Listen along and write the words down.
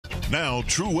Now,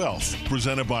 True Wealth,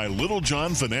 presented by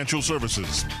Littlejohn Financial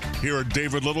Services. Here are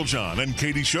David Littlejohn and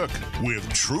Katie Shook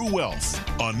with True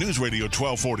Wealth on News Radio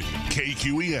 1240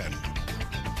 KQEN.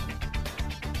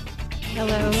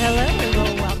 Hello,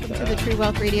 and welcome to the True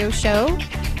Wealth Radio Show.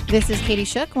 This is Katie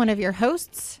Shook, one of your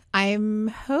hosts. I'm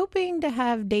hoping to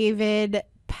have David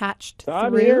patched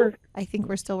through. Here. I think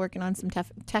we're still working on some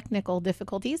technical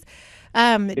difficulties.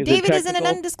 David is in an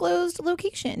undisclosed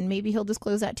location. Maybe he'll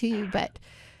disclose that to you, but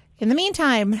in the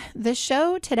meantime, the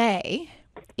show today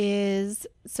is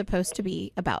supposed to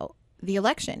be about the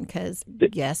election, because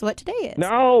guess what today is?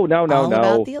 No.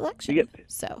 About the election.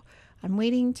 So I'm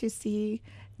waiting to see.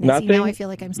 Nothing. Now I feel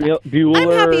like I'm stuck. Bueller,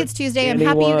 I'm happy it's Tuesday. I'm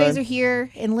happy you anyone? guys are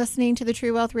here and listening to the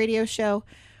True Wealth Radio Show.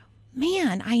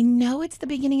 Man, I know it's the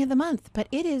beginning of the month, but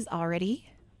it is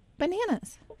already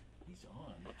bananas.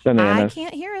 I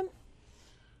can't hear him.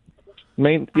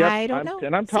 I don't know.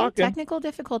 And I'm See, talking. technical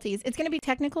difficulties. It's going to be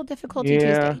technical difficulty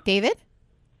Tuesday. David?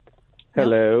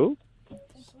 Hello?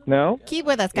 No? Keep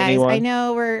with us, guys. Anyone? I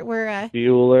know we're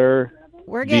Bueller.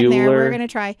 we're getting there. We're going to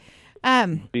try.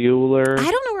 Bueller.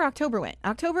 I don't know where October went.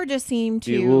 October just seemed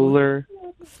to Bueller.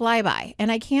 fly by,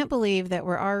 and I can't believe that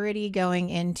we're already going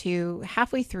into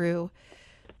halfway through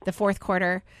the fourth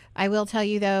quarter. I will tell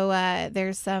you, though,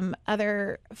 there's some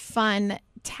other fun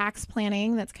tax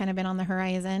planning that's kind of been on the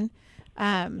horizon.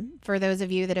 For those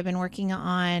of you that have been working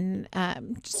on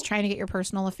just trying to get your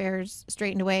personal affairs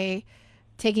straightened away,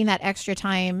 taking that extra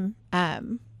time, that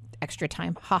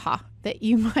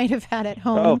you might have had at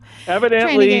home. Oh,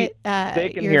 evidently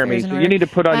they can hear me, so you need to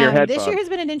put on your headphones. This year has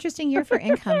been an interesting year for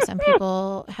income. Some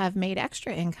people have made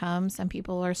extra income. Some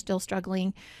people are still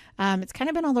struggling. It's kind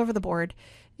of been all over the board.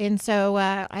 And so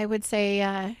I would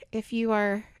say if you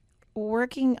are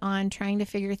working on trying to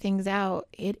figure things out,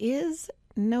 it is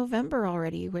November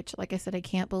already, which, like I said, I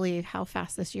can't believe how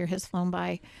fast this year has flown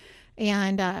by.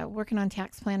 And working on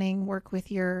tax planning, work with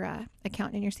your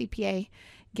accountant and your CPA,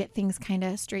 get things kind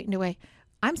of straightened away.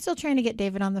 I'm still trying to get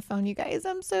David on the phone, you guys.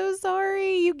 I'm so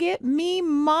sorry. You get me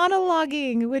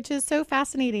monologuing, which is so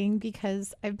fascinating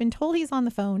because I've been told he's on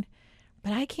the phone,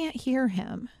 but I can't hear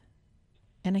him.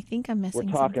 And I think I'm missing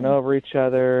We're talking something. over each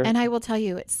other. And I will tell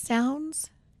you, it sounds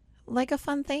like a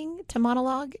fun thing to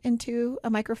monologue into a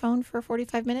microphone for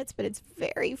 45 minutes, but it's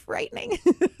very frightening.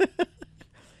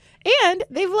 And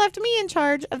they've left me in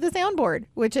charge of the soundboard,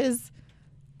 which is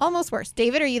almost worse.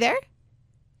 David, are you there?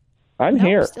 I'm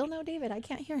here. Still no David. I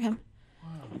can't hear him.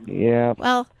 Yeah.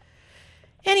 Well,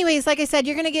 anyways, like I said,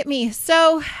 you're going to get me.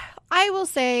 So I will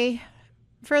say,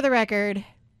 for the record,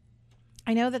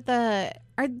 I know that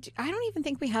I don't even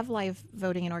think we have live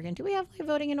voting in Oregon. Do we have live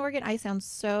voting in Oregon? I sound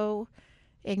so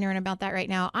ignorant about that right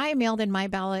now. I mailed in my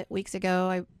ballot weeks ago.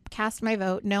 I cast my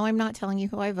vote. No, I'm not telling you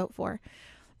who I vote for.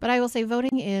 But I will say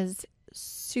voting is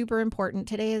super important.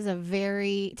 Today is a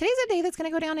day that's going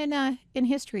to go down in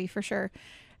history for sure.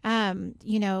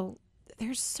 You know,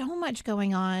 there's so much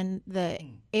going on. The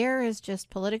air is just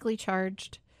politically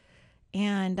charged,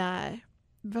 and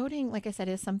voting, like I said,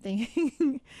 is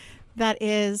something that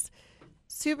is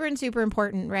super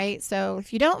important, right? So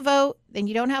if you don't vote, then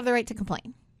you don't have the right to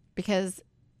complain, because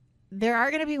there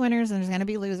are going to be winners and there's going to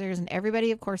be losers, and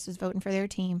everybody, of course, is voting for their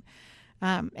team.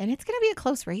 And it's going to be a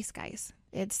close race, guys.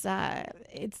 It's a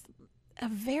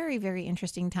very, very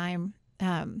interesting time.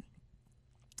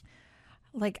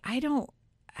 Like I don't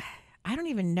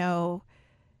even know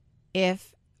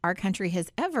if our country has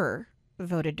ever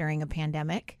voted during a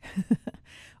pandemic,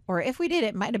 or if we did,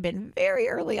 it might have been very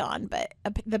early on. But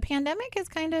the pandemic has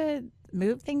kind of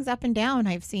moved things up and down.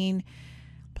 I've seen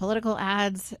political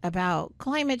ads about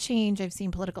climate change. I've seen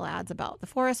political ads about the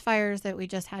forest fires that we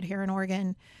just had here in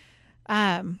Oregon.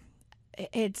 I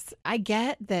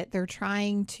get that they're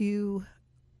trying to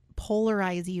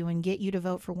polarize you and get you to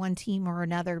vote for one team or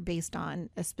another based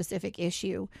on a specific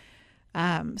issue.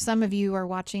 Some of you are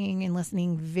watching and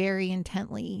listening very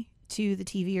intently to the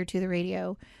TV or to the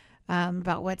radio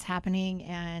about what's happening,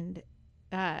 and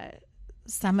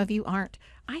some of you aren't.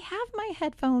 I have my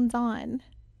headphones on.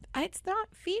 It's not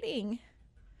feeding.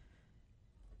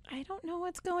 I don't know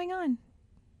what's going on.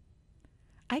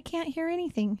 I can't hear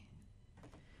anything.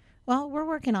 Well, we're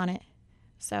working on it.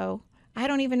 So I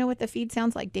don't even know what the feed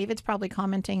sounds like. David's probably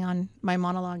commenting on my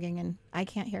monologuing and I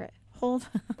can't hear it. Hold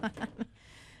on.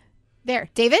 There,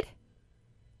 David?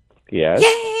 Yes.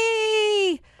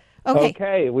 Yay!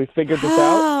 Okay, we figured this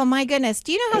out. Oh, my goodness.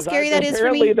 Do you know how scary that is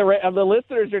for me? Apparently, the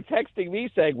listeners are texting me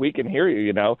saying, we can hear you,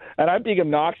 and I'm being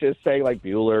obnoxious, saying, like,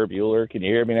 Bueller, can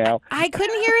you hear me now? I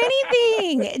couldn't hear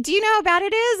anything. Do you know how bad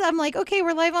it is? I'm like, okay,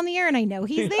 we're live on the air, and I know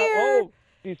he's there. Oh,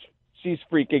 he's she's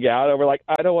freaking out over like,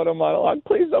 I don't want a monologue.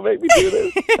 Please don't make me do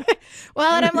this.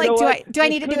 Well, and I'm like, do I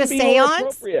need to do a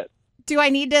seance? Do I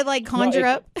need to like conjure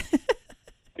up?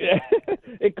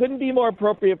 It couldn't be more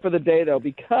appropriate for the day, though,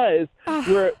 because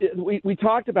we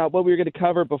talked about what we were going to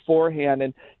cover beforehand.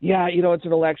 And, yeah, it's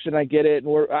an election. I get it.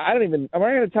 And we're not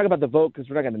going to talk about the vote because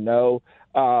we're not going to know,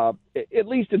 at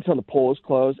least until the polls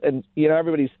close. And,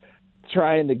 everybody's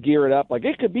trying to gear it up like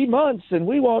it could be months and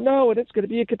we won't know and it's going to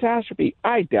be a catastrophe.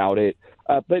 I doubt it.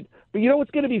 But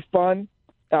what's going to be fun?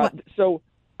 So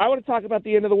I want to talk about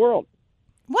the end of the world.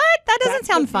 What? That doesn't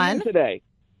sound fun. Today.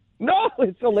 No,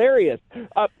 it's hilarious.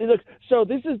 Look, so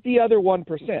this is the other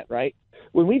 1%, right?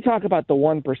 When we talk about the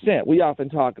 1%, we often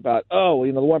talk about, the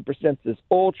 1% is this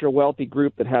ultra wealthy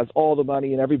group that has all the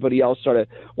money and everybody else sort of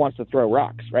wants to throw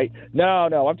rocks, right? No,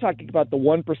 I'm talking about the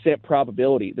 1%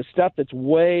 probability, the stuff that's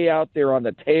way out there on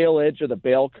the tail edge of the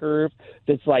bell curve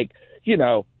that's like,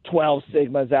 12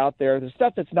 sigmas out there, the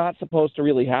stuff that's not supposed to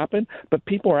really happen, but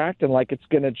people are acting like it's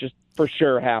going to just for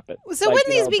sure happen. So wouldn't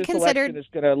these be considered? It's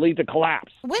going to lead to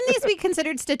collapse. Wouldn't these be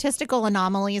considered statistical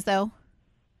anomalies, though?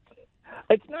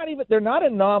 It's not even. They're not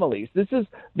anomalies. This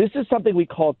is something we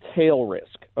call tail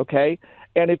risk. Okay.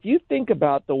 And if you think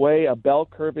about the way a bell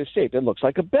curve is shaped, it looks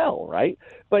like a bell, right?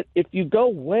 But if you go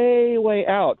way, way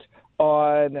out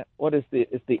on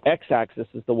it's the x-axis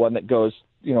is the one that goes,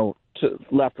 to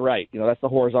left, right. That's the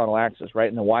horizontal axis, right?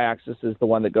 And the y-axis is the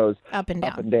one that goes up and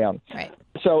down. Right.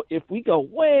 So if we go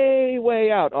way, way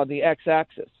out on the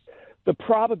x-axis, the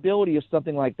probability of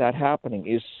something like that happening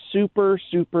is super,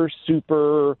 super,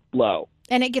 super low.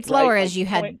 And it gets lower as you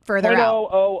head further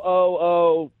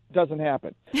out. Doesn't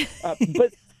happen.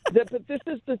 But this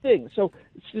is the thing. So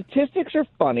statistics are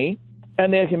funny,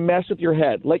 and they can mess with your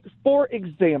head. Like, for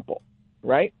example,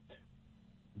 right?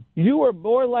 You are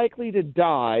more likely to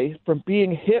die from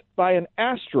being hit by an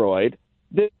asteroid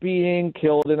than being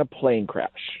killed in a plane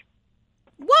crash.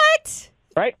 What?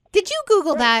 Right? Did you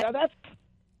Google that?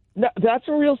 That's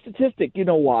a real statistic. You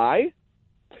know why?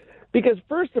 Because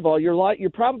first of all, your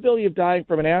probability of dying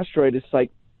from an asteroid is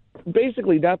like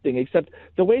basically nothing, except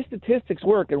the way statistics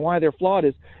work and why they're flawed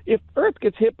is if Earth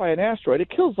gets hit by an asteroid, it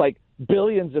kills like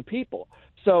billions of people.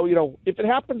 So, if it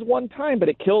happens one time, but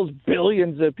it kills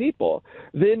billions of people,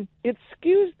 then it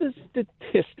skews the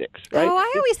statistics, right? Oh,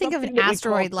 I always think of an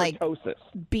asteroid like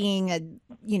being a,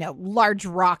 large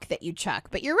rock that you chuck.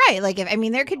 But you're right. Like,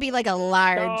 there could be like a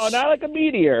large... No, not like a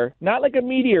meteor. Not like a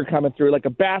meteor coming through, like a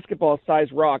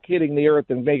basketball-sized rock hitting the Earth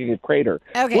and making a crater.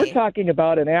 Okay. We're talking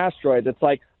about an asteroid that's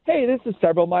like, hey, this is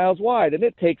several miles wide, and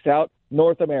it takes out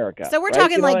North America. So we're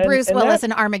talking like Bruce Willis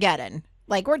and Armageddon.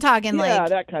 Like, we're talking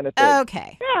that kind of thing.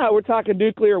 Okay. Yeah, we're talking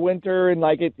nuclear winter and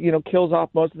like it, kills off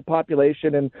most of the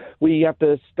population and we have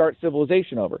to start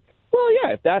civilization over. Well,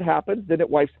 yeah, if that happens, then it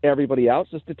wipes everybody out.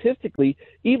 So statistically,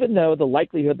 even though the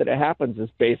likelihood that it happens is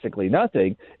basically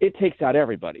nothing, it takes out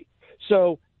everybody.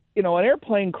 So, an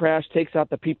airplane crash takes out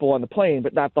the people on the plane,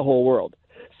 but not the whole world.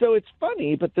 So it's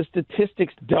funny, but the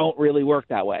statistics don't really work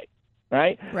that way,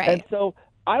 right? Right. And so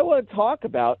I want to talk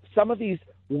about some of these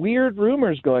weird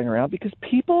rumors going around because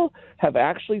people have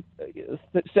actually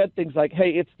said things like, hey,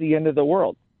 it's the end of the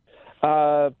world.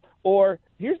 Or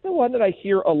here's the one that I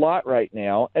hear a lot right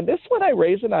now, and this one I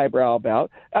raise an eyebrow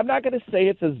about. I'm not going to say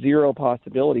it's a zero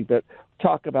possibility, but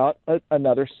talk about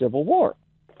another civil war.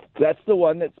 That's the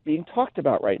one that's being talked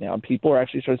about right now, and people are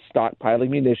actually sort of stockpiling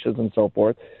munitions and so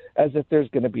forth as if there's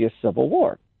going to be a civil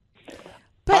war.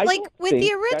 But like with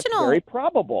the original, that's very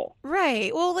probable,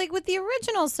 right? Well, like with the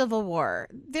original Civil War,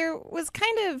 there was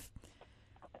kind of,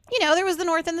 there was the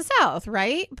North and the South,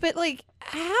 right? But like,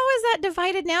 how is that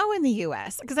divided now in the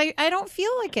U.S.? Because I don't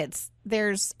feel like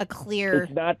there's a clear.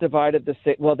 It's not divided the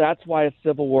same. Well, that's why a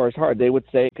civil war is hard. They would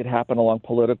say it could happen along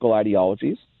political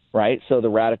ideologies, right? So the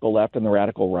radical left and the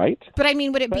radical right. But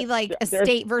would it be like a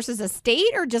state versus a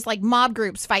state, or just like mob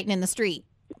groups fighting in the street?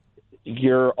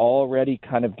 You're already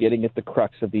kind of getting at the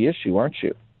crux of the issue, aren't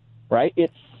you? Right?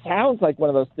 It sounds like one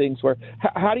of those things where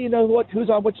how do you know who's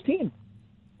on which team?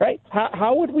 Right?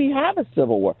 How would we have a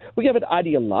civil war? We have an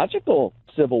ideological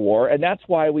civil war, and that's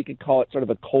why we could call it sort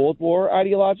of a Cold War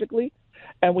ideologically.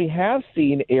 And we have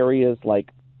seen areas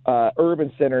like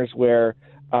urban centers where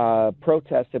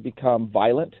protests have become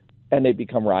violent and they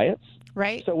become riots.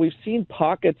 Right. So we've seen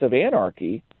pockets of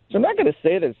anarchy. So I'm not going to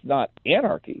say that it's not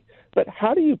anarchy, but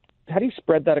how do you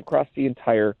spread that across the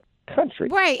entire country?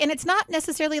 Right. And it's not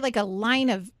necessarily like a line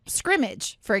of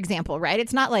scrimmage, for example, right?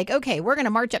 It's not like, okay, we're going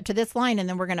to march up to this line and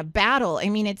then we're going to battle.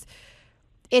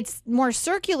 It's more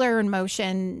circular in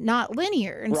motion, not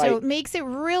linear. And so it makes it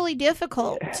really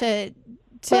difficult to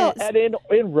Well, and in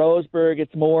Roseburg,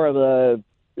 it's more of a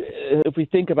if we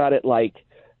think about it, like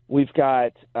we've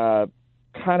got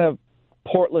kind of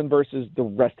Portland versus the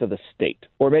rest of the state,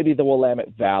 or maybe the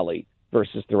Willamette Valley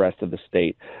versus the rest of the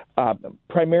state,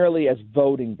 primarily as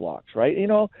voting blocks, right?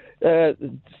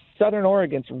 Southern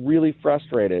Oregon's really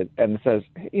frustrated and says,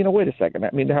 wait a second.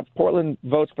 I mean, to have Portland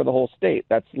votes for the whole state,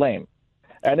 that's lame.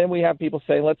 And then we have people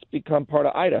saying, let's become part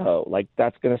of Idaho. Like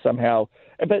that's going to somehow,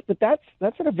 but that's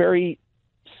at a very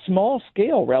small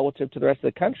scale relative to the rest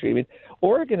of the country. I mean,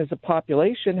 Oregon as a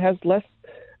population has less,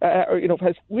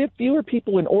 we have fewer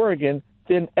people in Oregon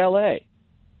than L.A.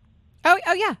 Oh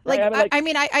yeah. Right?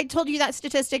 I told you that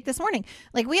statistic this morning.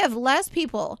 Like we have less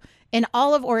people in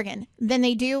all of Oregon than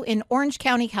they do in Orange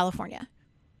County, California.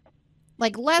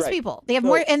 Like less people. They have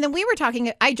more. And then we were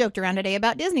talking, I joked around today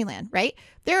about Disneyland, right?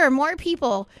 There are more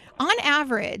people on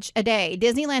average a day.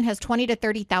 Disneyland has 20 to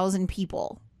 30,000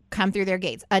 people come through their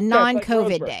gates, a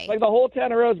non-COVID day. Like the whole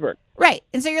town of Roseburg. Right.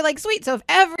 And so you're like, sweet. So if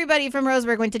everybody from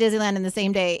Roseburg went to Disneyland in the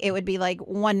same day, it would be like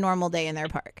one normal day in their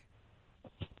park.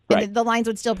 Right. And the lines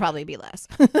would still probably be less.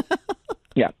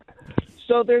 Yeah.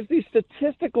 So there's these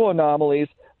statistical anomalies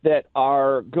that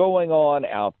are going on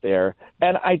out there.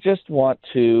 And I just want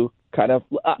to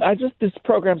this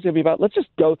program's going to be about, let's just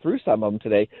go through some of them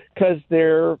today because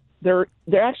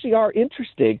they actually are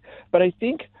interesting. But I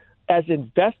think as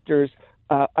investors,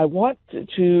 I want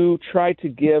to try to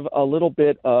give a little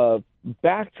bit of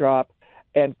backdrop,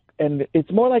 and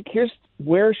it's more like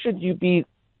where should you be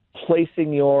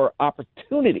placing your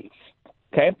opportunities.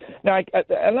 Okay. Now,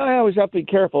 I always have to be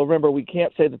careful. Remember, we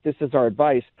can't say that this is our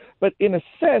advice, but in a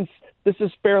sense, this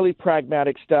is fairly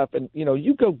pragmatic stuff. And,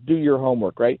 you go do your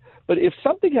homework, right? But if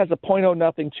something has a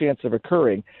 0.0 chance of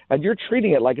occurring and you're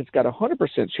treating it like it's got a 100%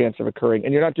 chance of occurring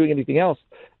and you're not doing anything else,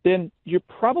 then you're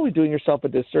probably doing yourself a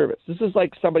disservice. This is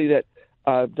like somebody that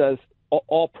does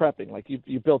all prepping. Like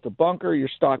you built a bunker, you're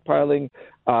stockpiling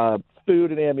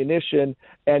food and ammunition,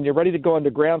 and you're ready to go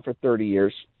underground for 30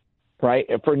 years. Right,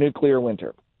 for nuclear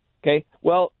winter. Okay,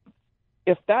 well,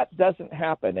 if that doesn't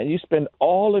happen and you spend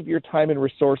all of your time and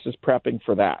resources prepping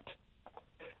for that,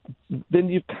 then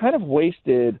you've kind of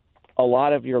wasted a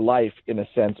lot of your life in a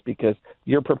sense because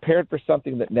you're prepared for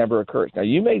something that never occurs. Now,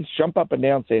 you may jump up and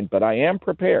down saying, but I am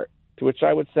prepared, to which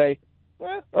I would say,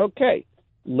 okay,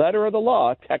 letter of the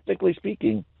law, technically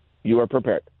speaking, you are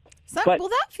prepared. Well,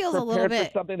 that feels a little bit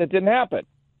for something that didn't happen.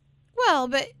 Well,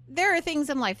 but there are things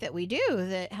in life that we do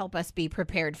that help us be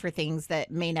prepared for things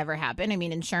that may never happen. I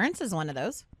mean, insurance is one of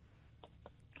those.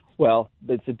 Well,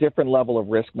 it's a different level of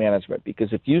risk management because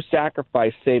if you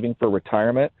sacrifice saving for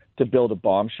retirement to build a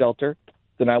bomb shelter,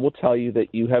 then I will tell you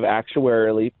that you have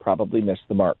actuarially probably missed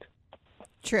the mark.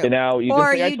 True. And now you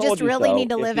just really need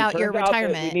to live out your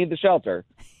retirement. We need the shelter.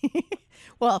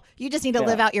 Well, you just need to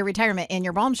live out your retirement in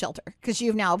your bomb shelter because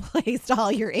you've now placed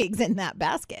all your eggs in that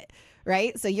basket.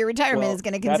 Right? So your retirement is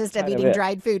going to consist of eating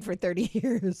dried food for 30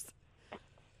 years.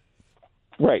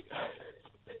 Right.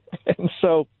 And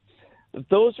so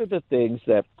those are the things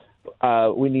that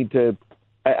we need to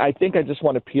 – I think I just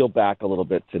want to peel back a little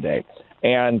bit today.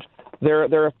 And there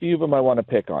are a few of them I want to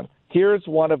pick on. Here's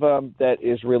one of them that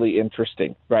is really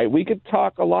interesting, right? We could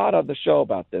talk a lot on the show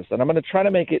about this, and I'm going to try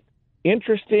to make it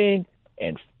interesting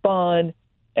and fun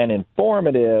and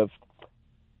informative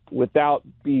without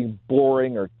being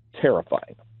boring or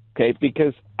terrifying, okay?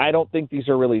 Because I don't think these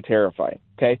are really terrifying,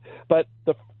 okay? But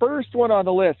the first one on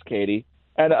the list, Katie,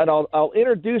 and I'll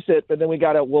introduce it, but then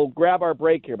we'll grab our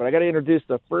break here. But I got to introduce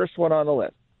the first one on the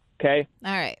list, okay?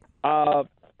 All right.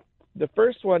 The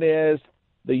first one is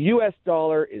the U.S.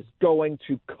 dollar is going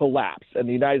to collapse, and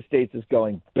the United States is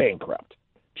going bankrupt.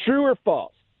 True or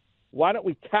false? Why don't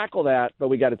we tackle that? But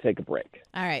we got to take a break.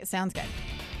 All right, sounds good.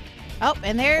 Oh,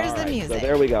 and there's the music. So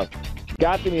there we go.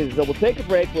 Got the music. So we'll take a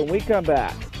break. When we come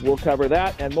back, we'll cover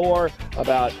that and more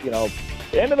about,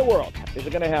 the end of the world. Is it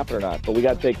going to happen or not? But we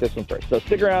got to take this one first. So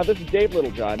stick around. This is Dave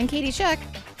Littlejohn. And Katie Shook.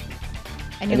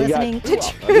 And you're listening to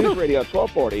News Radio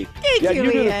 1240. Yeah,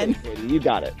 you do this, Katie. You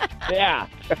got it. Yeah.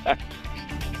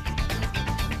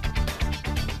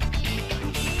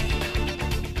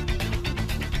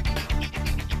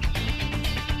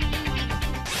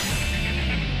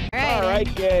 All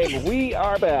right, gang. We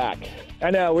are back. I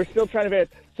know we're still trying to.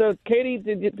 So, Katie,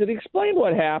 did you explain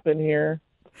what happened here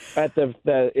at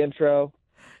the intro?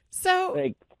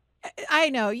 So, I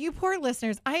know you poor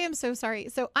listeners. I am so sorry.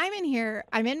 So I'm in here.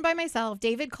 I'm in by myself.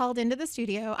 David called into the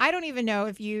studio. I don't even know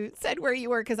if you said where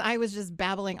you were because I was just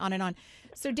babbling on and on.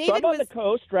 So David I'm on the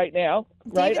coast right now,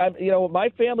 right? My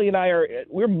family and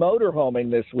we're motorhoming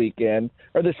this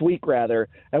week rather,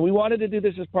 and we wanted to do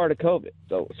this as part of COVID.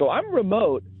 So I'm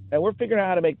remote. And we're figuring out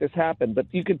how to make this happen. But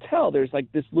you can tell there's like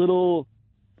this little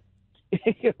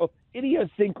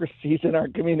idiosyncrasies in our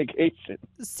communication.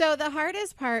 So the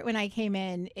hardest part when I came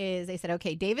in is they said,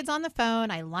 okay, David's on the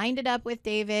phone. I lined it up with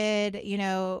David. He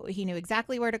knew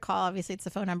exactly where to call. Obviously, it's the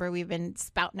phone number we've been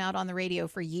spouting out on the radio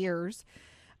for years.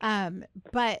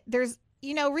 But there's,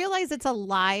 realize it's a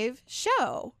live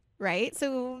show, right?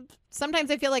 So sometimes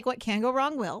I feel like what can go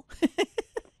wrong will.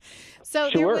 So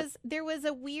Sure. there was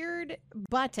a weird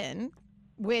button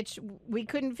which we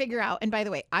couldn't figure out. And by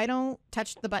the way, I don't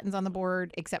touch the buttons on the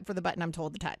board except for the button I'm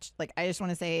told to touch. Like, I just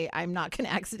want to say I'm not going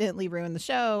to accidentally ruin the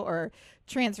show or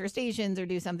transfer stations or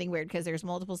do something weird because there's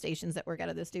multiple stations that work out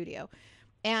of the studio.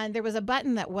 And there was a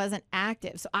button that wasn't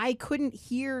active. So I couldn't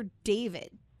hear David.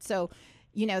 So,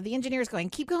 the engineer's going,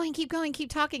 keep going, keep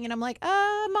talking. And I'm like,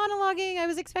 monologuing. I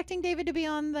was expecting David to be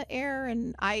on the air.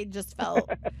 And I just felt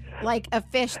like a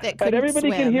fish that couldn't And everybody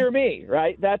swim. can hear me,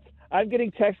 right? I'm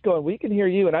getting text going, we can hear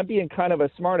you, and I'm being kind of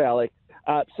a smart aleck.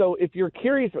 So if you're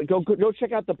curious, go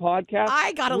check out the podcast.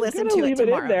 I got to listen to We're it gonna leave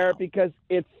tomorrow. it in there now. because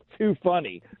it's too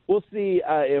funny. We'll see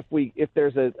if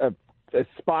there's a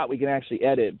spot we can actually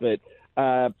edit, but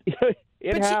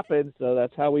it happens, so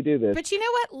that's how we do this. But you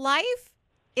know what? Life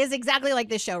is exactly like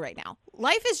this show right now.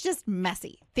 Life is just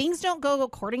messy. Things don't go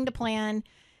according to plan,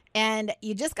 and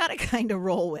you just got to kind of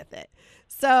roll with it.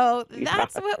 So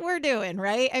that's what we're doing,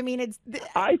 right? I mean,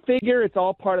 I figure it's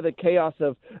all part of the chaos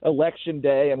of election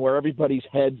day and where everybody's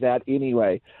head's at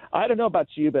anyway. I don't know about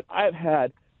you, but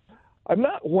I'm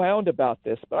not wound about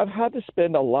this, but I've had to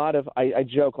spend a lot of, I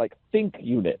joke, like think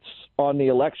units on the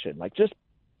election, like just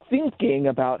thinking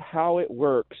about how it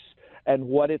works and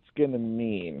what it's going to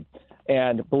mean.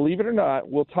 And believe it or not,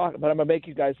 we'll talk, but I'm going to make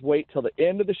you guys wait till the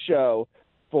end of the show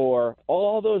for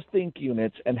all those think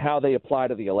units and how they apply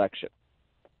to the election.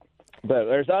 But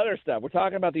there's other stuff. We're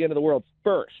talking about the end of the world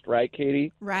first, right,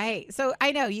 Katie? right. So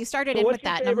I know you started in with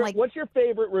that, and I'm like, what's your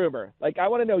favorite rumor? Like, I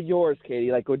want to know yours,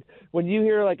 Katie. Like, when you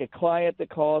hear like a client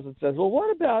that calls and says, "Well, what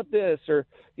about this?" Or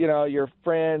your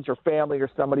friends or family or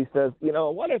somebody says,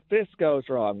 "What if this goes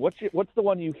wrong?" What's the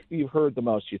one you've heard the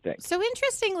most? You think? So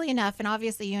interestingly enough, and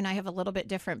obviously you and I have a little bit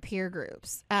different peer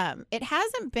groups. It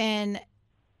hasn't been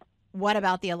what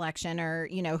about the election or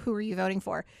who are you voting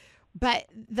for? But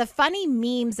the funny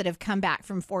memes that have come back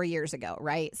from 4 years ago,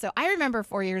 right? So I remember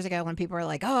 4 years ago when people were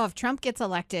like, oh, if Trump gets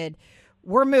elected,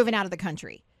 we're moving out of the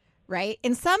country, right?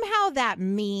 And somehow that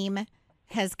meme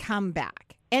has come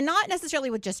back. And not necessarily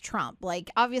with just Trump. Like,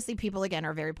 obviously, people, again,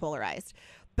 are very polarized.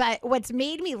 But what's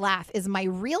made me laugh is my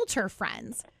realtor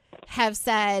friends have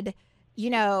said,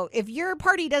 if your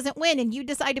party doesn't win and you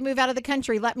decide to move out of the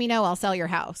country, let me know. I'll sell your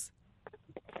house.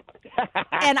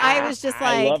 And I was just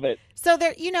like, I love it. So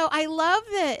there, I love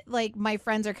that. Like, my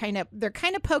friends are they're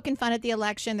kind of poking fun at the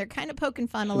election. They're kind of poking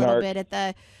fun a little bit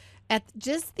at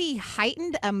just the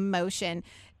heightened emotion.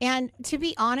 And to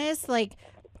be honest, like,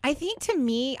 I think to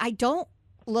me, I don't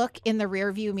look in the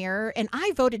rear view mirror, and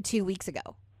I voted 2 weeks ago.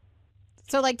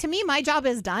 So like, to me, my job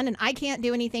is done and I can't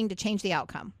do anything to change the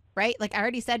outcome, right? Like, I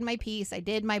already said my piece. I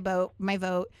did my vote.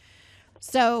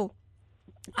 So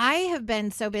I have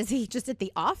been so busy just at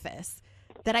the office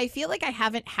that I feel like I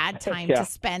haven't had time to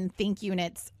spend think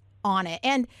units on it.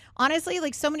 And honestly,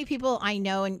 like, so many people I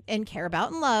know and care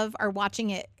about and love are watching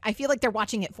it. I feel like they're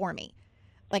watching it for me.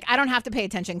 Like, I don't have to pay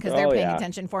attention because they're paying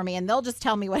attention for me, and they'll just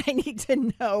tell me what I need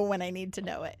to know when I need to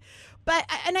know it.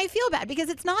 And I feel bad because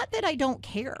it's not that I don't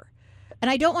care,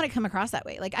 and I don't want to come across that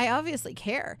way. Like, I obviously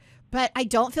care, but I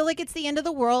don't feel like it's the end of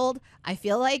the world. I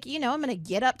feel like, I'm going to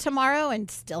get up tomorrow and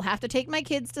still have to take my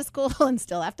kids to school and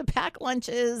still have to pack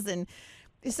lunches. And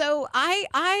so I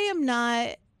am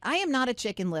not a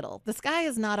Chicken Little. The sky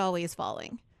is not always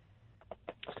falling.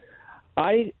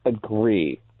 I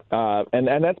agree.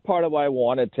 And that's part of why I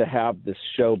wanted to have this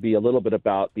show be a little bit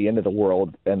about the end of the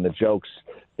world and the jokes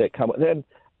that come. Then,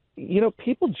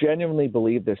 people genuinely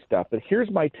believe this stuff. But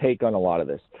here's my take on a lot of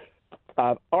this.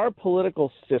 Our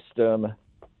political system,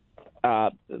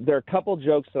 there are a couple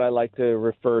jokes that I like to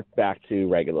refer back to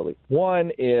regularly.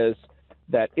 One is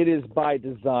that it is by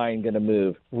design going to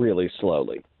move really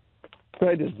slowly.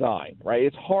 By design, right?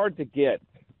 It's hard to get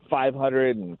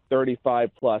 535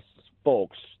 plus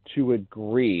folks to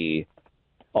agree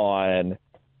on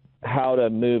how to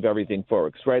move everything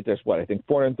forward. Right? There's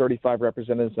 435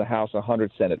 representatives in the House,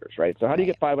 100 senators, right? So how do you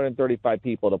get 535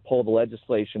 people to pull the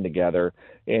legislation together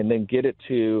and then get it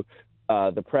to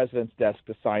the president's desk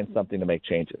to sign something to make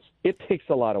changes? It takes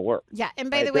a lot of work. Yeah, and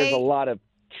by the way, there's a lot of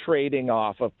trading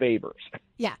off of favors.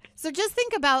 Yeah, so just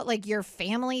think about like your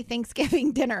family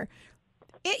Thanksgiving dinner.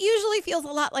 It usually feels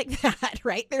a lot like that,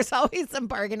 right? There's always some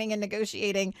bargaining and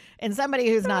negotiating and somebody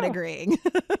who's not agreeing.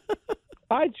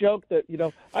 I joke that,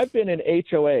 I've been in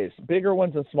HOAs, bigger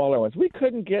ones and smaller ones. We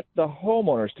couldn't get the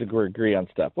homeowners to agree on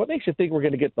stuff. What makes you think we're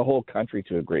going to get the whole country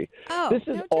to agree? Oh, this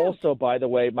is no also, by the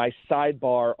way, my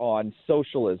sidebar on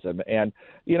socialism. And,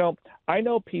 I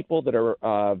know people that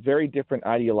are very different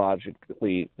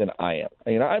ideologically than I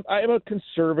am. I'm a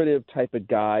conservative type of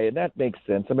guy, and that makes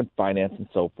sense. I'm in finance and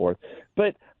so forth.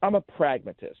 But I'm a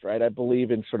pragmatist, right? I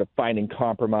believe in sort of finding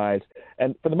compromise.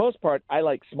 And for the most part, I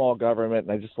like small government,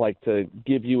 and I just like to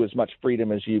give you as much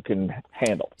freedom as you can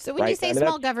handle. So when right? you say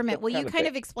small government, that's will you kind it.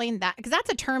 of explain that? Because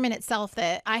that's a term in itself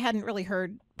that I hadn't really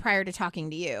heard prior to talking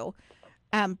to you.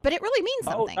 But it really means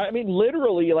something. I mean,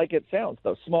 literally, like it sounds,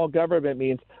 though. Small government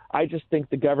means I just think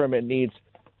the government needs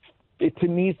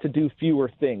to do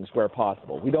fewer things where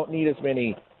possible. We don't need as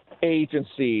many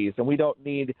agencies, and we don't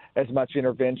need as much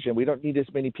intervention. We don't need as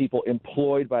many people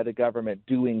employed by the government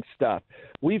doing stuff.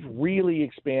 We've really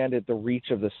expanded the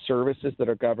reach of the services that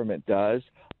our government does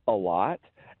a lot.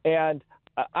 And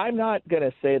I'm not going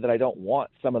to say that I don't want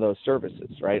some of those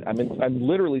services, right? I'm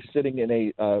literally sitting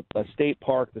in a state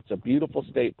park that's a beautiful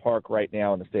state park right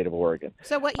now in the state of Oregon.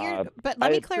 So what you're, but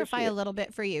let me clarify a little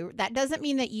bit for you. That doesn't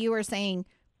mean that you are saying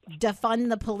defund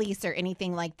the police or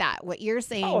anything like that. What you're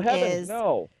saying is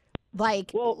no.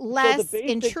 Like Well, less so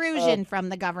intrusion from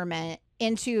the government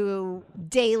into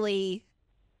daily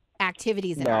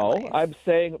activities in our life. No, I'm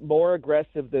saying more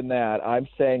aggressive than that. I'm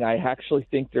saying I actually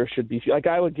think there should be,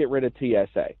 I would get rid of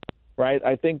TSA, right?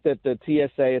 I think that the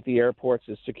TSA at the airports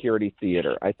is security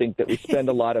theater. I think that we spend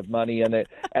a lot of money in it,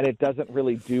 and it doesn't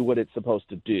really do what it's supposed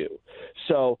to do.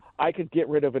 So I could get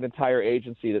rid of an entire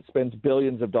agency that spends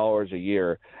billions of dollars a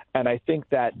year, and I think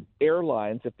that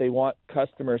airlines, if they want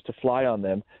customers to fly on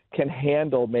them, can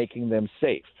handle making them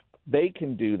safe. They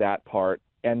can do that part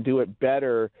and do it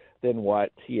better than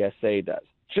what TSA does.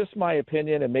 Just my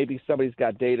opinion, and maybe somebody's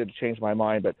got data to change my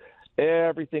mind, but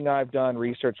everything I've done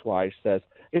research-wise says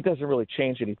it doesn't really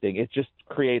change anything. It just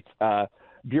creates a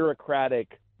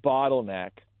bureaucratic bottleneck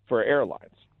for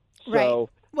airlines. Right. So,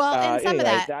 well, and some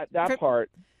anyway, of that part.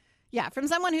 Yeah, from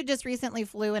someone who just recently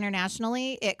flew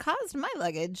internationally, it caused my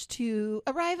luggage to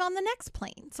arrive on the next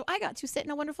plane. So I got to sit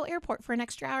in a wonderful airport for an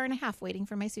extra hour and a half waiting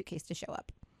for my suitcase to show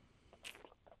up.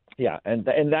 Yeah, and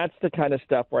that's the kind of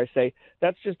stuff where I say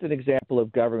that's just an example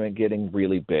of government getting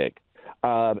really big.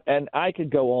 And I could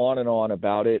go on and on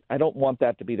about it. I don't want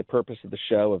that to be the purpose of the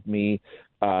show, of me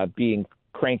being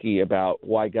cranky about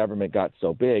why government got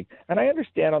so big. And I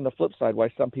understand on the flip side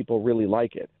why some people really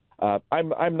like it.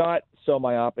 I'm not so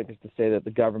myopic as to say that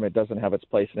the government doesn't have its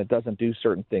place and it doesn't do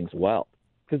certain things well,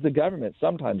 because the government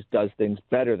sometimes does things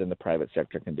better than the private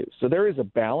sector can do. So there is a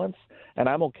balance, and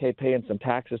I'm okay paying some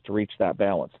taxes to reach that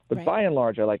balance. But right. By and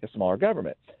large, I like a smaller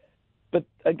government. But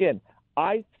again,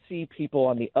 I see people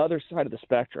on the other side of the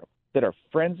spectrum that are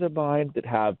friends of mine that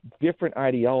have different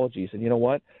ideologies. And you know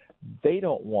what? They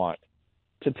don't want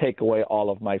to take away all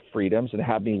of my freedoms and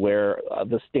have me wear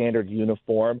the standard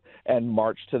uniform and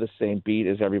march to the same beat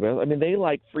as everybody else. I mean, they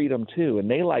like freedom too, and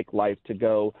they like life to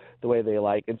go the way they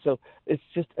like. And so it's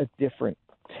just a different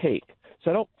take. So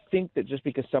I don't think that just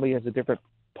because somebody has a different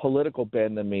political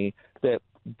bend than me that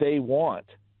they want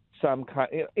some kind,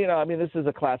 I mean, this is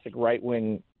a classic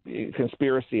right-wing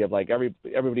conspiracy of like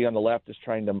everybody on the left is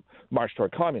trying to march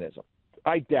toward communism.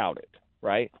 I doubt it,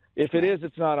 right? If it is,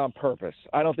 it's not on purpose.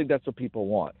 I don't think that's what people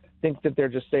want. I think that they're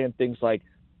just saying things like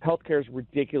healthcare is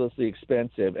ridiculously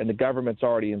expensive and the government's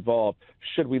already involved.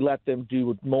 Should we let them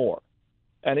do more?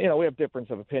 And, we have difference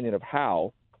of opinion of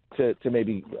how to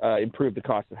maybe improve the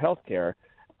cost of healthcare.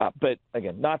 But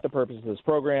again, not the purpose of this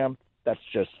program. That's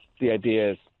just the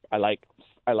idea is I like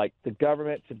the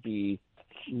government to be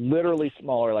literally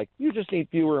smaller. Like you just need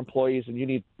fewer employees and you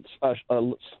need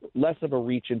less of a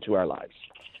reach into our lives.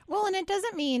 Well, and it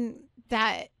doesn't mean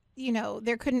that,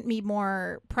 there couldn't be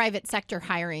more private sector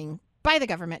hiring by the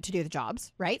government to do the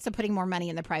jobs, right? So putting more money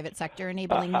in the private sector,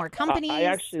 enabling more companies. I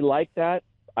actually like that.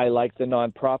 I like the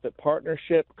nonprofit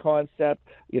partnership concept.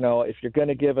 If you're going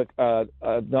to give a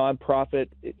nonprofit,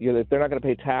 if they're not going to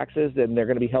pay taxes, then they're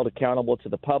going to be held accountable to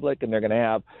the public, and they're going to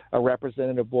have a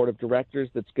representative board of directors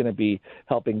that's going to be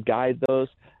helping guide those,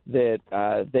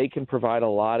 that they can provide a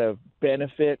lot of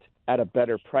benefit at a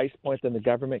better price point than the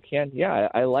government can. Yeah,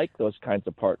 I like those kinds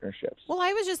of partnerships. Well,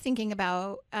 I was just thinking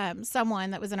about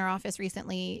someone that was in our office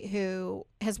recently who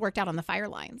has worked out on the fire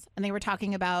lines. And they were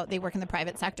talking about they work in the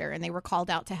private sector and they were called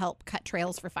out to help cut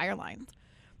trails for fire lines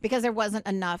because there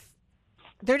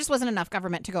just wasn't enough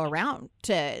government to go around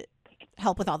to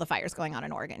help with all the fires going on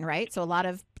in Oregon, right? So a lot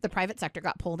of the private sector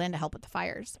got pulled in to help with the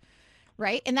fires.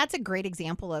 Right. And that's a great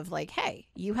example of like, hey,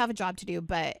 you have a job to do,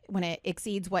 but when it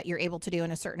exceeds what you're able to do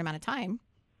in a certain amount of time,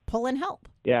 pull and help.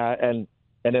 Yeah, and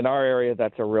in our area,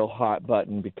 that's a real hot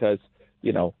button because,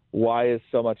 why is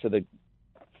so much of the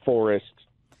forest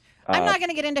I'm not going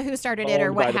to get into who started it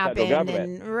or what happened.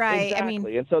 And right.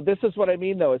 Exactly. And so this is what I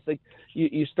mean, though. It's like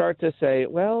you start to say,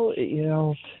 well,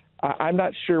 I'm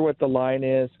not sure what the line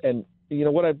is. And,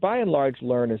 what I by and large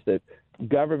learn is that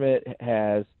government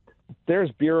there's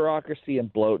bureaucracy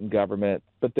and bloat in government,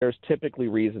 but there's typically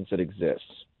reasons it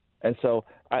exists. And so,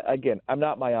 again, I'm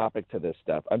not myopic to this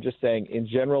stuff. I'm just saying, in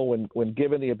general, when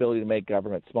given the ability to make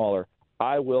government smaller,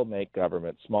 I will make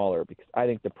government smaller because I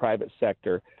think the private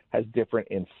sector has different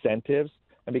incentives,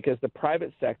 and because the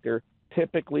private sector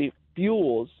typically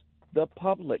fuels the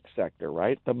public sector,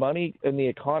 right? The money in the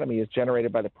economy is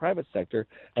generated by the private sector,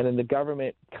 and then the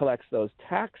government collects those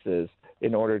taxes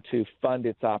in order to fund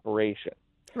its operation.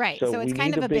 Right. So it's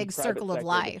kind of a big circle of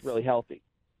life. It's really healthy.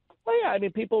 Well, yeah. I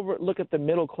mean, people look at the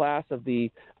middle class of the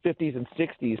 50s and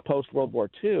 60s post-World War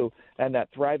II and that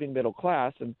thriving middle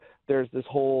class, and there's this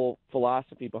whole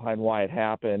philosophy behind why it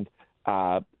happened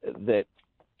that,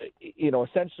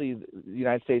 essentially the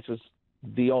United States was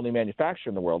the only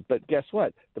manufacturer in the world. But guess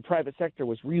what? The private sector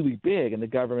was really big and the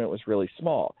government was really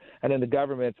small. And then the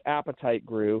government's appetite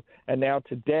grew, and now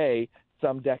today,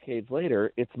 some decades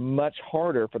later, it's much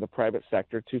harder for the private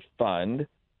sector to fund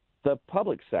the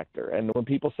public sector. And when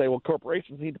people say, well,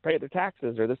 corporations need to pay their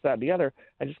taxes or this, that, and the other,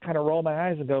 I just kind of roll my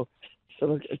eyes and go,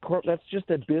 so that's just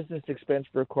a business expense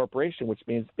for a corporation, which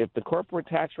means if the corporate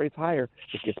tax rate's higher,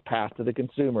 it gets passed to the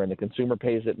consumer, and the consumer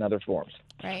pays it in other forms.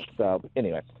 Right. So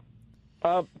anyway,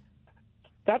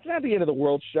 that's not the end of the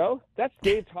world show. That's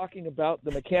Dave talking about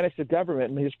the mechanics of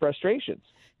government and his frustrations.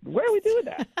 Where are we doing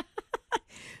that?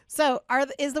 So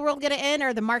is the world going to end?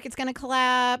 Are the markets going to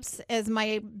collapse? Is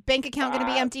my bank account going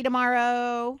to be empty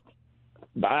tomorrow?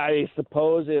 I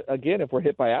suppose, again, if we're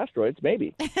hit by asteroids,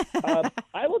 maybe.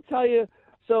 I will tell you,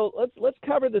 so let's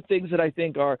cover the things that I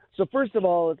think are. So first of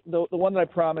all, the one that I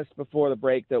promised before the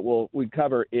break that we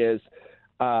cover is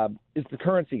the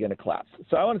currency going to collapse?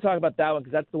 So I want to talk about that one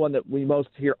because that's the one that we most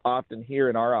often hear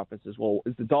in our offices. Well,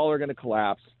 is the dollar going to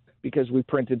collapse because we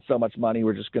printed so much money,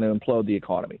 we're just going to implode the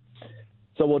economy?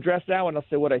 So we'll address that one. I'll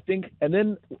say what I think. And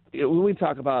then when we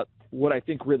talk about what I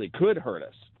think really could hurt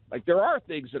us, like there are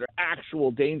things that are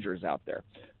actual dangers out there.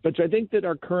 But I think that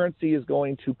our currency is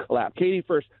going to collapse. Katie,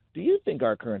 first, do you think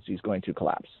our currency is going to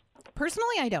collapse?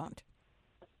 Personally, I don't.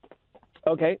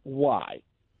 Okay, why?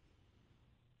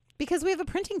 Because we have a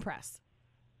printing press.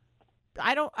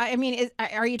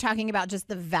 Are you talking about just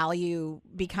the value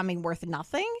becoming worth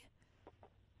nothing?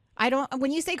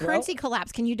 When you say currency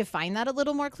collapse, can you define that a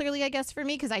little more clearly, I guess, for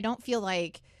me? Because I don't feel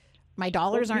like my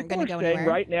dollars aren't going to go anywhere.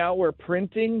 Right now we're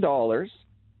printing dollars,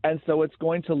 and so it's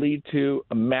going to lead to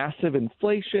a massive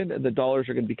inflation, and the dollars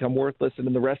are going to become worthless, and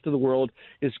then the rest of the world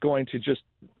is going to just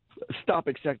stop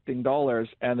accepting dollars,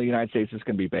 and the United States is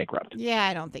going to be bankrupt. Yeah,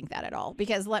 I don't think that at all.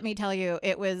 Because let me tell you,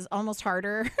 it was almost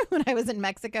harder when I was in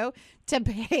Mexico to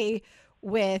pay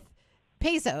with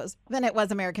pesos than it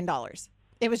was American dollars.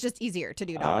 It was just easier to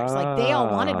do dollars. Like they all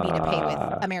wanted me to pay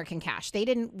with American cash. They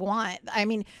didn't want,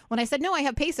 when I said, no, I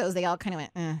have pesos, they all kind of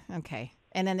went, okay.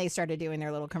 And then they started doing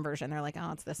their little conversion. They're like,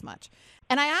 oh, it's this much.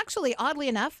 And I actually, oddly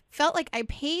enough, felt like I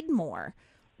paid more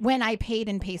when I paid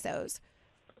in pesos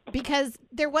because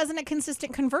there wasn't a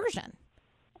consistent conversion.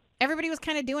 Everybody was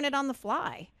kind of doing it on the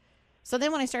fly. So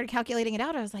then when I started calculating it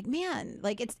out, I was like, man,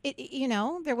 like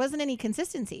there wasn't any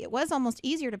consistency. It was almost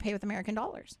easier to pay with American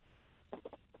dollars.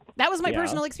 That was my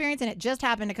personal experience, and it just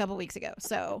happened a couple weeks ago.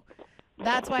 So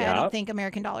that's why I don't think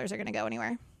American dollars are going to go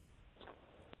anywhere.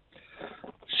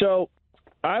 So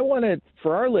I wanted,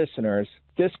 for our listeners,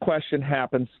 this question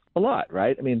happens a lot,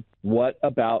 right? I mean, what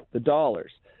about the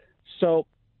dollars? So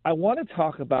I want to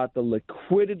talk about the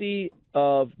liquidity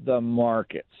of the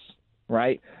markets,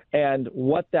 right, and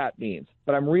what that means.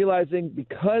 But I'm realizing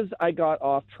because I got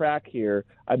off track here,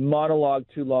 I monologued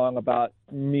too long about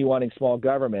me wanting small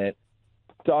government.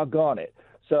 Doggone it.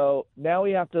 So now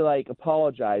we have to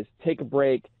apologize, take a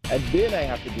break, and then I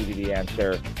have to give you the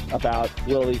answer about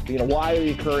why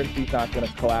the currency's not going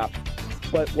to collapse,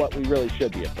 but what we really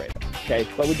should be afraid of. Okay,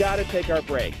 but we got to take our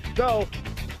break. So,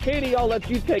 Katie, I'll let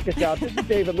you take us out. This is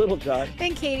David Littlejohn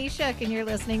and Katie Shook, and you're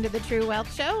listening to the True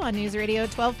Wealth Show on News Radio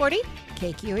 1240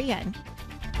 KQEN.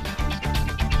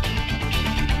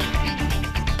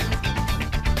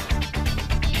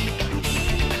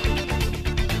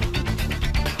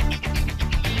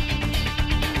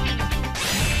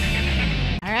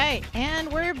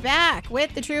 And we're back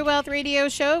with the True Wealth Radio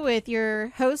Show with your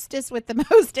hostess with the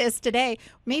mostest today,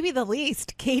 maybe the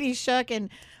least, Katie Shook, and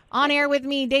on air with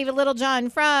me, David Littlejohn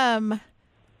from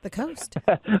the coast.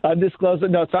 Undisclosed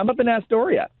notes. I'm up in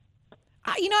Astoria.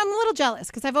 I'm a little jealous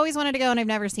because I've always wanted to go and I've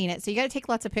never seen it. So you got to take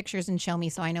lots of pictures and show me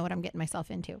so I know what I'm getting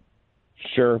myself into.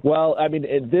 Sure. Well, I mean,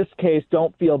 in this case,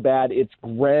 don't feel bad. It's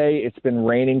gray. It's been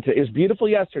raining. It was beautiful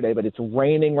yesterday, but it's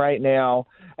raining right now.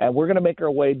 And we're going to make our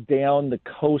way down the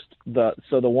coast, the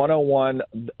 101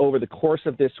 over the course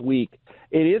of this week.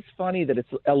 It is funny that it's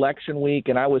election week,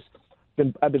 and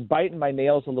I've been biting my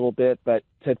nails a little bit, but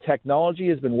the technology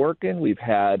has been working. We've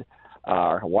had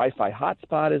our Wi-Fi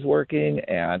hotspot is working,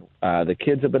 and the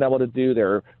kids have been able to do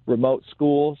their remote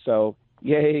school. So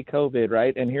yay, COVID,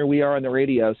 right? And here we are on the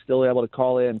radio, still able to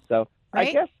call in. So right?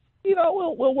 I guess,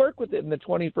 we'll work with it in the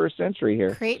 21st century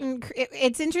here.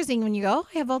 It's interesting when you go,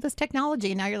 I have all this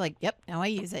technology, and now you're like, yep, now I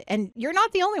use it. And you're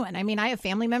not the only one. I mean, I have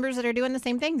family members that are doing the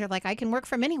same thing. They're like, I can work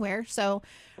from anywhere, so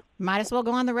might as well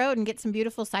go on the road and get some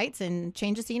beautiful sights and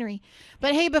change the scenery.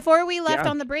 But hey, before we left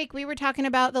on the break, we were talking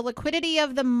about the liquidity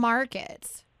of the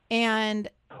markets and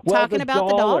talking about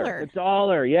the dollar. The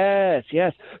dollar, yes.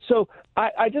 So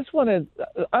I just want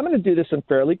to, I'm going to do this one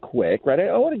fairly quick, right?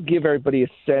 I want to give everybody a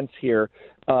sense here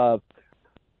of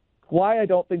why I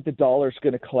don't think the dollar is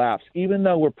going to collapse, even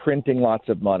though we're printing lots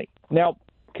of money. Now,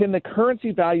 can the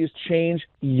currency values change?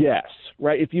 Yes,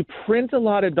 right? If you print a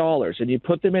lot of dollars and you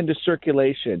put them into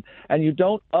circulation and you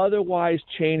don't otherwise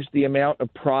change the amount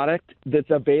of product that's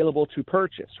available to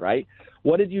purchase, right?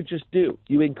 What did you just do?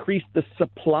 You increased the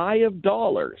supply of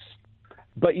dollars,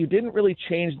 but you didn't really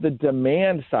change the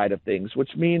demand side of things,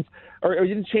 which means, or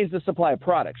you didn't change the supply of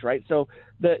products, right? So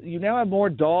you now have more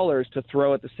dollars to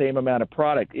throw at the same amount of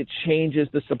product. It changes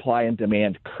the supply and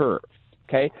demand curve,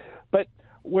 okay? But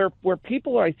where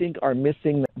people, I think, are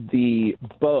missing the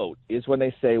boat is when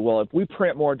they say, well, if we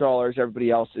print more dollars,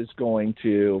 everybody else is going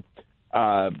to,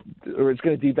 or it's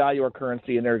going to devalue our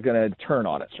currency and they're going to turn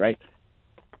on us, right?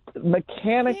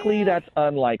 Mechanically, that's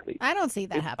unlikely. I don't see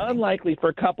that it's happening. Unlikely for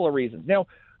a couple of reasons. Now,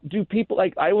 do people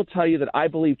I will tell you that I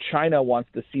believe China wants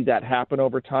to see that happen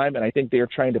over time, and I think they are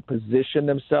trying to position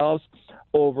themselves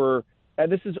over, and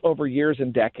this is over years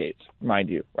and decades, mind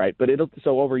you, right? But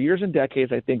so over years and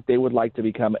decades, I think they would like to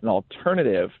become an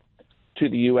alternative to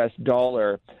the U.S.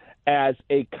 dollar as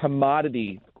a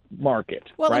commodity market.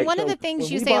 Well, right? and one of the things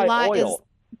you say a lot is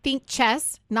think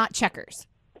chess, not checkers.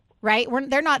 Right?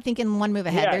 They're not thinking one move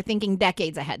ahead. Yeah. They're thinking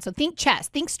decades ahead. So think chess.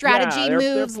 Think strategy,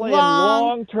 moves, they're playing long.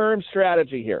 long-term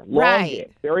strategy here.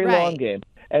 Game. Very long game.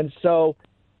 And so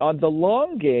on the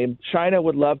long game, China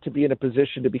would love to be in a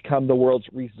position to become the world's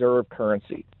reserve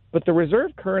currency. But the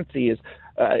reserve currency is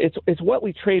it's what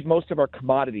we trade most of our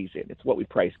commodities in. It's what we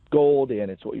price gold in.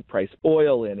 It's what we price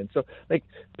oil in. And so like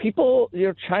people,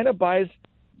 China buys,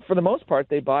 for the most part,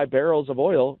 they buy barrels of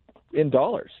oil in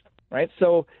dollars. Right,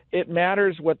 so it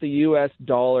matters what the U.S.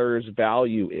 dollar's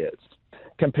value is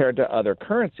compared to other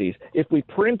currencies. If we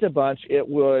print a bunch, it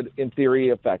would, in theory,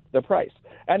 affect the price.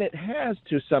 And it has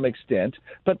to some extent.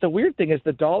 But the weird thing is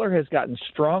the dollar has gotten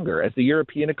stronger. As the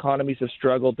European economies have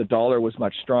struggled, the dollar was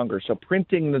much stronger. So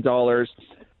printing the dollars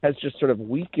has just sort of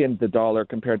weakened the dollar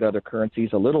compared to other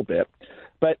currencies a little bit.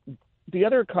 But the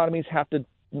other economies have to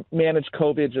manage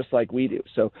COVID just like we do.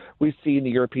 So we've seen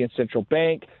the European Central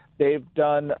Bank. They've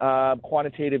done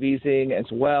quantitative easing as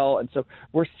well. And so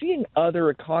we're seeing other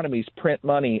economies print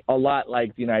money a lot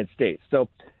like the United States. So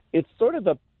it's sort of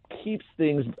keeps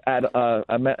things at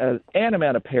an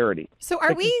amount of parity. So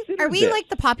are we like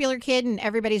the popular kid and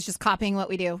everybody's just copying what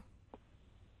we do?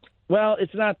 Well,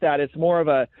 it's not that. It's more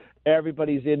of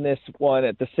everybody's in this one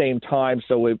at the same time.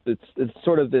 So it's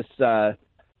sort of this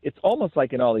it's almost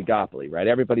like an oligopoly, right?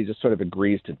 Everybody just sort of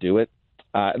agrees to do it.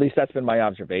 At least that's been my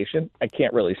observation. I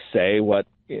can't really say what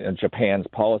Japan's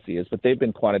policy is, but they've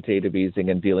been quantitative easing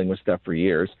and dealing with stuff for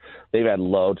years. They've had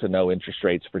low to no interest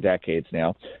rates for decades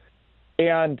now.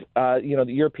 And, the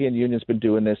European Union's been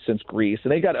doing this since Greece.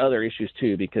 And they got other issues,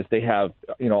 too, because they have,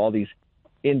 all these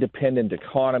independent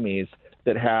economies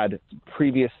that had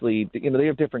previously, they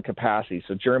have different capacities.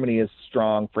 So Germany is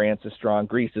strong, France is strong,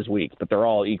 Greece is weak, but they're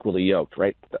all equally yoked,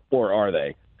 right? Or are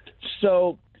they?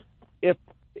 So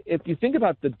if you think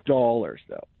about the dollars,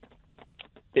 though,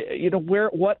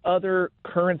 what other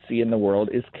currency in the world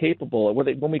is capable?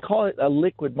 When we call it a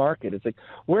liquid market, it's like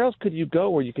where else could you go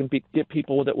where you can get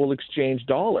people that will exchange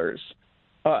dollars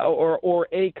or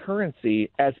a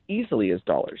currency as easily as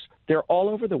dollars? They're all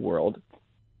over the world,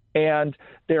 and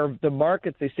they're the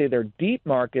markets. They say they're deep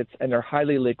markets and they're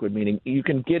highly liquid, meaning you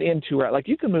can get into like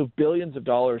you can move billions of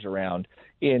dollars around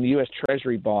in U.S.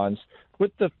 Treasury bonds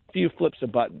with the few flips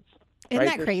of buttons. Isn't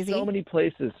right? that crazy? There's so many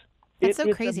places. That's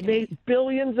so crazy to me.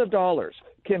 Billions of dollars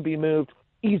can be moved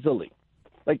easily,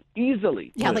 like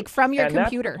easily. Yeah, moved. like from your and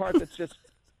computer. That's the part that's just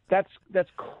That's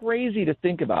crazy to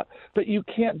think about. But you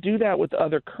can't do that with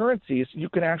other currencies. You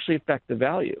can actually affect the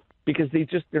value because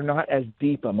they're not as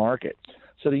deep a market.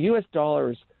 So the U.S.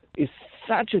 dollar is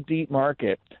such a deep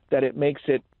market that it makes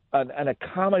it an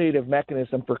accommodative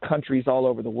mechanism for countries all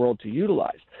over the world to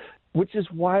utilize, which is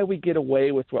why we get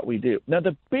away with what we do. Now,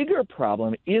 the bigger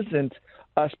problem isn't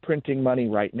us printing money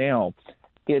right now.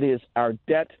 It is our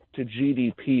debt to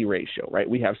GDP ratio, right?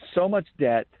 We have so much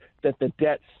debt that the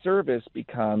debt service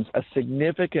becomes a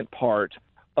significant part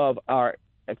of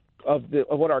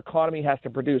what our economy has to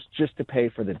produce just to pay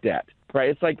for the debt, right?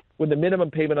 It's like when the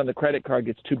minimum payment on the credit card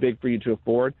gets too big for you to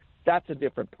afford, that's a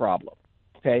different problem,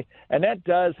 okay? And that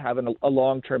does have a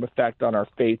long-term effect on our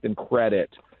faith in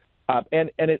credit. And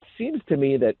it seems to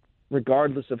me that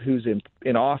regardless of who's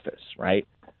in office, right,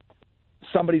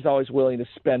 somebody's always willing to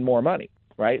spend more money,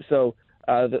 right? So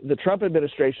the Trump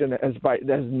administration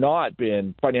has not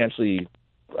been financially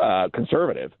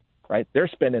conservative, right? They're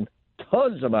spending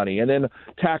tons of money and then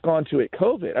tack onto it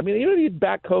COVID. I mean, even if you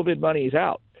back COVID monies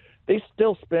out, they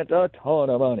still spent a ton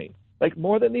of money, like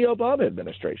more than the Obama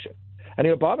administration. And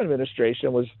the Obama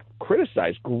administration was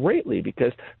criticized greatly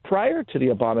because prior to the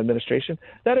Obama administration,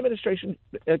 that administration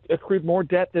accrued more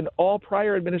debt than all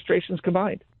prior administrations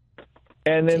combined.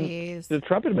 And then the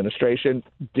Trump administration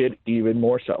did even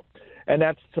more so. And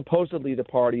that's supposedly the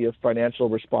party of financial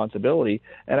responsibility.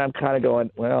 And I'm kind of going,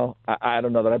 well, I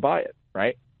don't know that I buy it,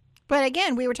 right? But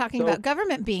again, we were talking about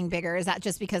government being bigger. Is that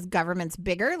just because government's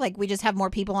bigger? Like we just have more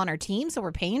people on our team, so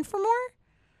we're paying for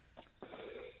more?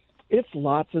 It's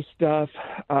lots of stuff.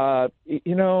 The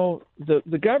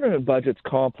government budget's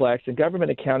complex, and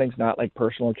government accounting's not like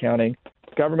personal accounting.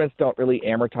 Governments don't really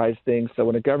amortize things. So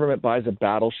when a government buys a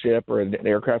battleship or an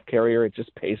aircraft carrier, it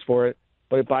just pays for it.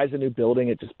 When it buys a new building,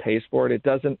 it just pays for it. It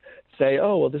doesn't say,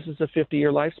 oh, well, this is a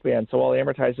 50-year lifespan, so I'll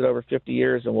amortize it over 50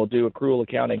 years and we'll do accrual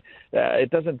accounting. It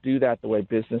doesn't do that the way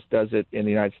business does it in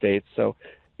the United States. So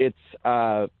it's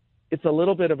a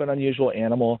little bit of an unusual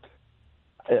animal,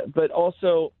 but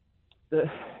also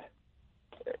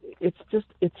it's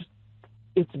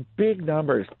big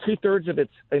numbers. 2/3 of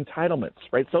its entitlements,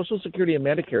 right? Social Security and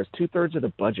Medicare is 2/3 of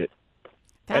the budget.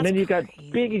 And then you got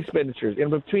big expenditures in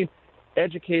between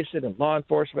education and law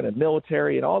enforcement and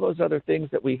military and all those other things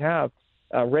that we have,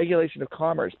 regulation of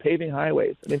commerce, paving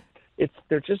highways. I mean,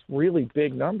 they're just really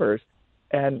big numbers.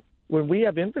 And when we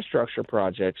have infrastructure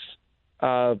projects,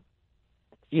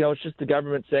 it's just the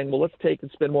government saying, well, let's take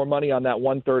and spend more money on that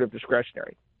 1/3 of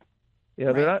discretionary.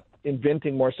 They're not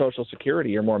inventing more Social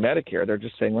Security or more Medicare. They're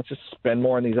just saying, let's just spend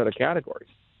more in these other categories.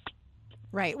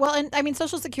 Right. Well, and I mean,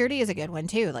 Social Security is a good one,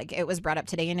 too. Like it was brought up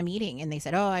today in a meeting and they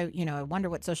said, oh, I wonder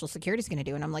what Social Security is going to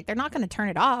do. And I'm like, they're not going to turn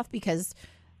it off because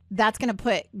that's going to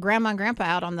put grandma and grandpa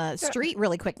out on the street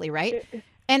really quickly. Right.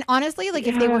 And honestly, like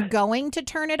if they were going to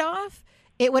turn it off,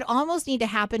 it would almost need to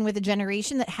happen with a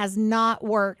generation that has not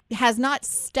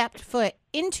stepped foot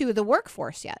into the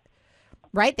workforce yet.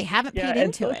 Right. They haven't paid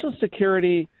into it. Social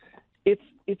Security,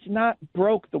 it's not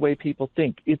broke the way people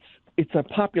think. It's a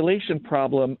population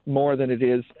problem more than it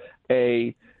is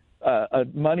a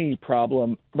money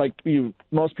problem like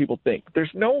most people think. There's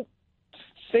no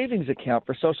savings account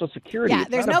for Social Security. Yeah,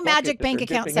 there's no magic bank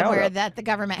account somewhere that the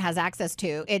government has access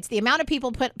to. It's the amount of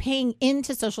people paying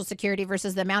into Social Security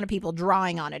versus the amount of people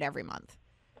drawing on it every month.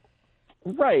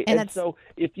 Right. And so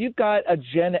if you've got a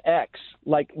Gen X,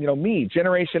 like, me,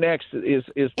 Generation X is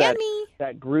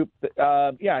that group.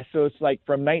 So it's like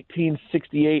from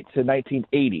 1968 to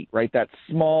 1980, right? That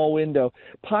small window.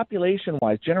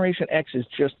 Population-wise, Generation X is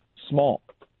just small,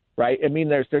 right? I mean,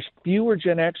 there's fewer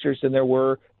Gen Xers than there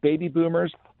were baby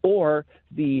boomers or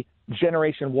the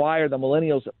Generation Y or the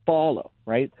millennials that follow,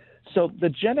 right? So the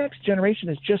Gen X generation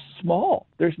is just small.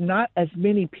 There's not as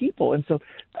many people. And so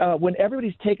when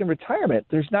everybody's taking retirement,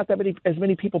 there's not as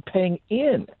many people paying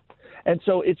in. And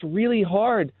so it's really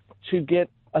hard to get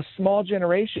a small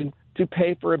generation to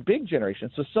pay for a big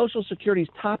generation. So Social Security is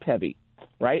top heavy,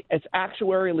 right? It's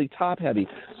actuarially top heavy.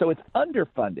 So it's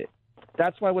underfunded.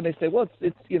 That's why when they say, well,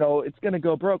 it's going to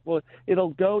go broke. Well,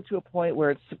 it'll go to a point where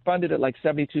it's funded at like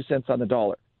 72 cents on the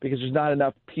dollar, because there's not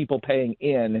enough people paying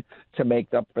in to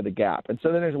make up for the gap. And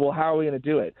so then there's, well, how are we going to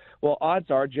do it? Well, odds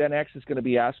are Gen X is going to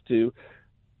be asked to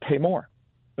pay more.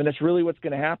 And that's really what's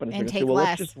going to happen. And take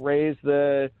less. Let's just raise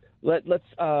the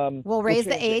we'll raise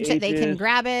the age that they can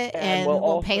grab it, and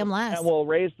we'll pay them less. And we'll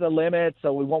raise the limit,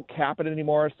 so we won't cap it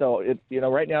anymore. So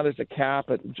right now there's a cap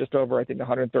at just over, I think,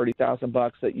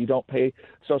 $130,000 that you don't pay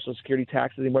Social Security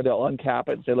taxes anymore. They'll uncap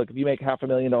it and say, look, if you make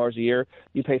 $500,000 a year,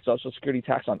 you pay Social Security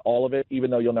tax on all of it,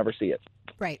 even though you'll never see it.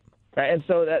 Right. And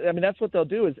so that's what they'll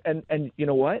do is, and you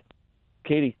know what?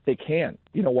 Katie, they can.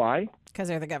 You know why? Because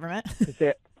they're the government.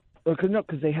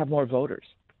 Because they have more voters.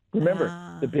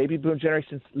 Remember, the baby boom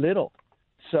generation's little,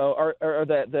 so or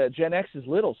the Gen X is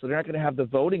little, so they're not going to have the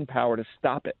voting power to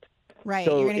stop it. Right.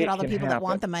 So you're going to get all the can people that happen.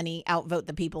 want the money outvote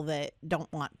the people that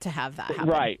don't want to have that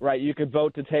happen. Right. You could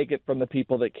vote to take it from the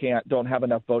people that don't have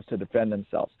enough votes to defend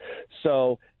themselves.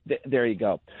 So there you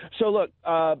go. So look,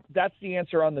 that's the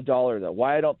answer on the dollar, though.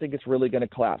 Why I don't think it's really going to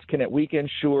collapse. Can it weaken?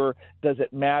 Sure. Does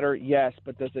it matter? Yes.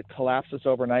 But does it collapse us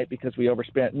overnight because we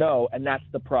overspent? No. And that's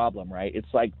the problem, right?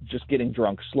 It's like just getting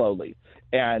drunk slowly.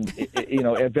 And,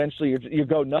 eventually you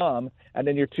go numb, and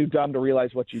then you're too dumb to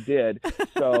realize what you did.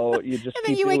 So you just and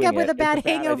then you wake up with a bad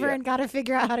hangover and got to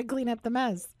figure out how to clean up the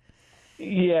mess.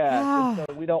 Yeah, so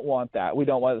we don't want that. We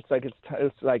don't want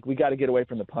it's like we got to get away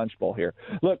from the punch bowl here.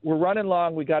 Look, we're running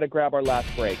long. We got to grab our last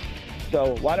break.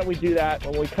 So why don't we do that?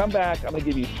 When we come back, I'm going to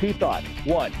give you two thoughts.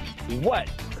 One, what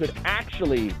could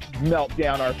actually melt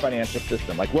down our financial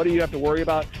system? Like, what do you have to worry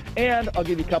about? And I'll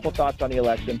give you a couple thoughts on the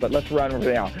election, but let's run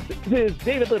right now. This is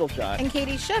David Littlejohn. And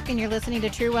Katie Shook, and you're listening to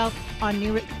True Wealth on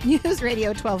News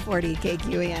Radio 1240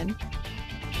 KQAN.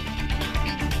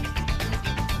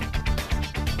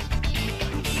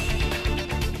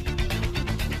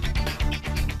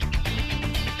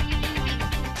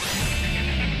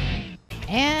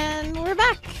 And we're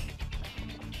back.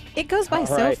 It goes by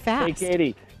so fast. Hey,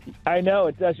 Katie, I know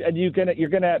it does. And you've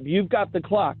got the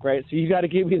clock, right? So you got to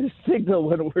give me the signal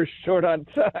when we're short on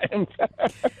time.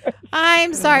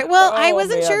 I'm sorry. Well, I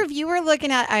wasn't sure if you were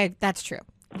looking at. That's true.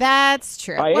 That's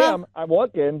true. I am. I'm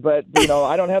looking, but I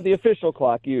don't have the official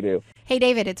clock. You do. Hey,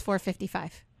 David, it's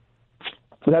 4:55.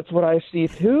 That's what I see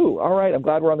too. All right. I'm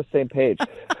glad we're on the same page.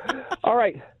 All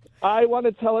right. I want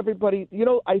to tell everybody,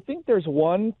 I think there's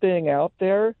one thing out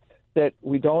there that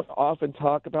we don't often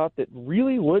talk about that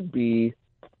really would be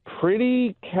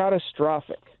pretty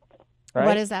catastrophic. Right?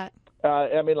 What is that?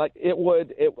 It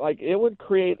would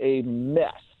create a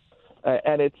mess.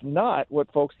 And it's not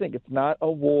what folks think. It's not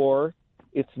a war.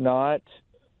 It's not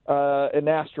an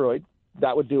asteroid.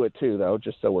 That would do it too, though,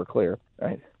 just so we're clear.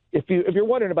 Right? If you're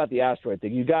wondering about the asteroid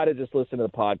thing, you got to just listen to the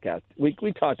podcast. We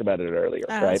talked about it earlier,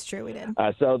 right? That's true, we did.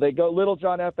 So they go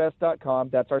littlejohnfs.com.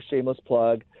 That's our shameless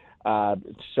plug,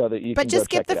 so that you. But can just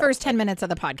go skip the check first 10 minutes of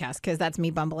the podcast because that's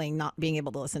me bumbling, not being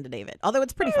able to listen to David. Although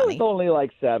it's pretty funny. It's only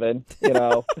like 7.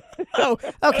 Oh,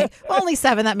 okay. Well, only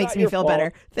 7. That makes me feel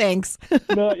better. Thanks.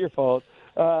 Not your fault.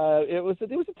 It was a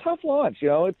tough launch,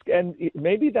 and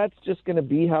maybe that's just going to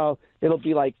be how it'll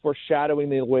be, like foreshadowing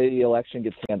the way the election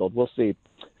gets handled. We'll see.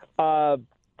 All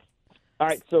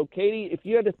right, so Katie, if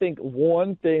you had to think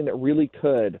one thing that really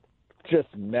could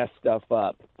just mess stuff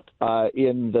up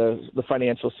in the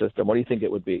financial system, what do you think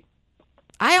it would be?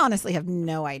 I honestly have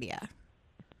no idea.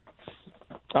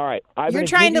 All right, you're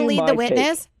trying to lead the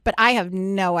witness, but I have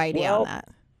no idea on that.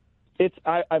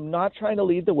 I'm not trying to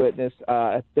lead the witness.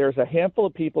 There's a handful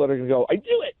of people that are going to go, I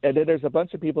do it, and then there's a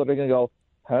bunch of people that are going to go,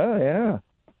 oh yeah,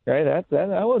 right, that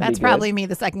would be good. Probably me,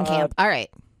 the second camp. All right.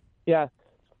 Yeah.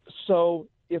 So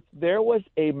if there was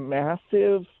a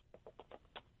massive,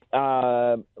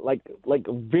 very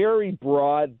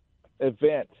broad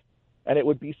event, and it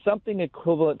would be something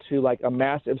equivalent to like a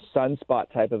massive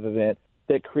sunspot type of event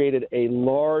that created a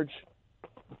large,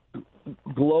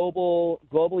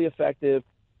 globally effective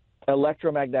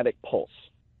electromagnetic pulse.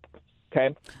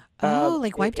 Okay.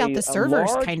 Like wiped out the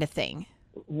servers kind of thing.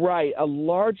 Right. A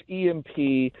large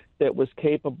EMP that was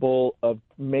capable of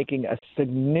making a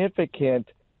significant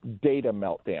data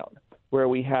meltdown, where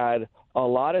we had a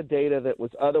lot of data that was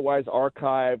otherwise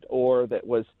archived, or that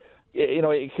was,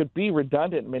 it could be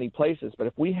redundant in many places. But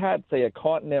if we had, say, a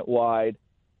continent-wide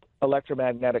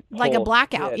electromagnetic pulse, like a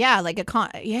blackout,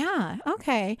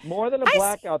 okay. More than a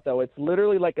blackout, though, it's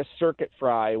literally like a circuit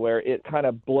fry where it kind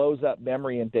of blows up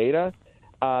memory and data.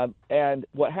 And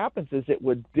what happens is it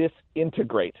would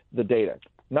disintegrate the data.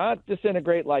 Not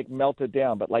disintegrate like melt it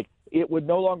down, but like it would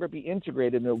no longer be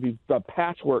integrated, and it would be a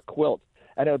patchwork quilt.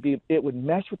 And it would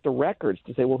mess with the records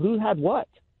to say, well, who had what?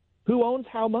 Who owns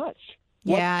how much?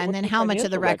 And then how much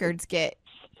of the records get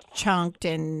chunked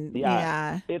and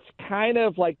It's kind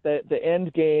of like the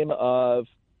end game of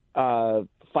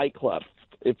Fight Club.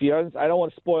 I don't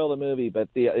want to spoil the movie, but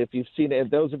if you've seen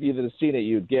it, those of you that have seen it,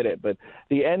 you'd get it. But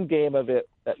the end game of it,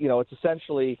 it's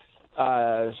essentially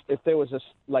if there was a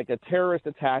terrorist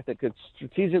attack that could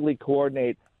strategically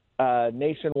coordinate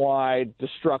nationwide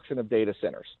destruction of data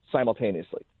centers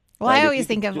simultaneously. Well, I always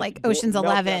think of like Ocean's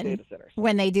 11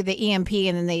 when they do the EMP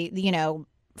and then they,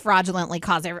 fraudulently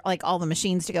cause all the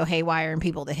machines to go haywire and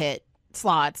people to hit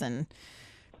slots and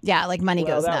money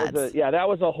goes nuts. That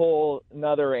was a whole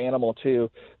another animal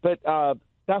too. But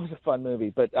That was a fun movie.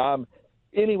 But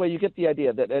anyway, you get the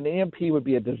idea that an EMP would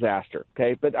be a disaster,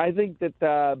 okay? But I think that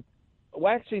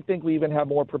I actually think we even have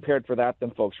more prepared for that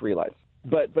than folks realize.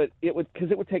 But it would,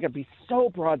 because it would be so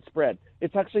broad spread.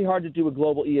 It's actually hard to do a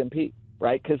global EMP,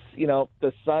 right? Because,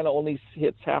 the sun only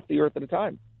hits half the earth at a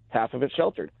time, half of it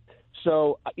sheltered.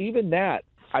 So even that,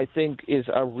 I think, is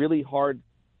a really hard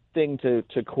thing to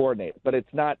coordinate. But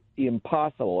it's not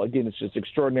impossible. Again, it's just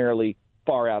extraordinarily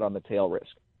far out on the tail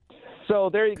risk. So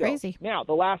there you Crazy. go. Now,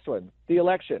 the last one, the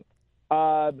election.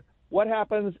 What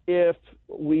happens if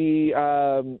we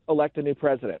elect a new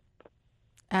president?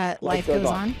 Life goes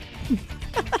on.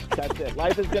 That's it.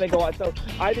 Life is going to go on. So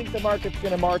I think the market's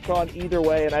going to march on either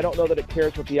way, and I don't know that it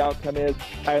cares what the outcome is.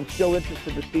 I am still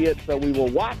interested to see it, so we will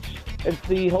watch and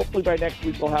see. Hopefully by next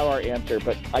week we'll have our answer.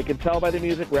 But I can tell by the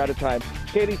music we're out of time.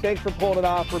 Katie, thanks for pulling it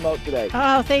off remote today.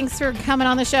 Oh, thanks for coming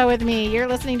on the show with me. You're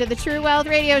listening to the True Wealth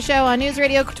Radio Show on News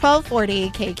Radio 1240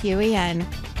 KQEN.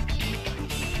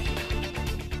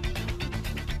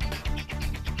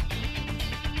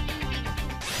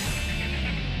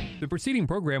 The preceding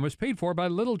program was paid for by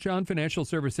Little John Financial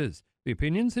Services. The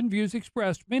opinions and views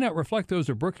expressed may not reflect those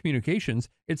of Brooke Communications,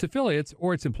 its affiliates,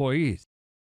 or its employees.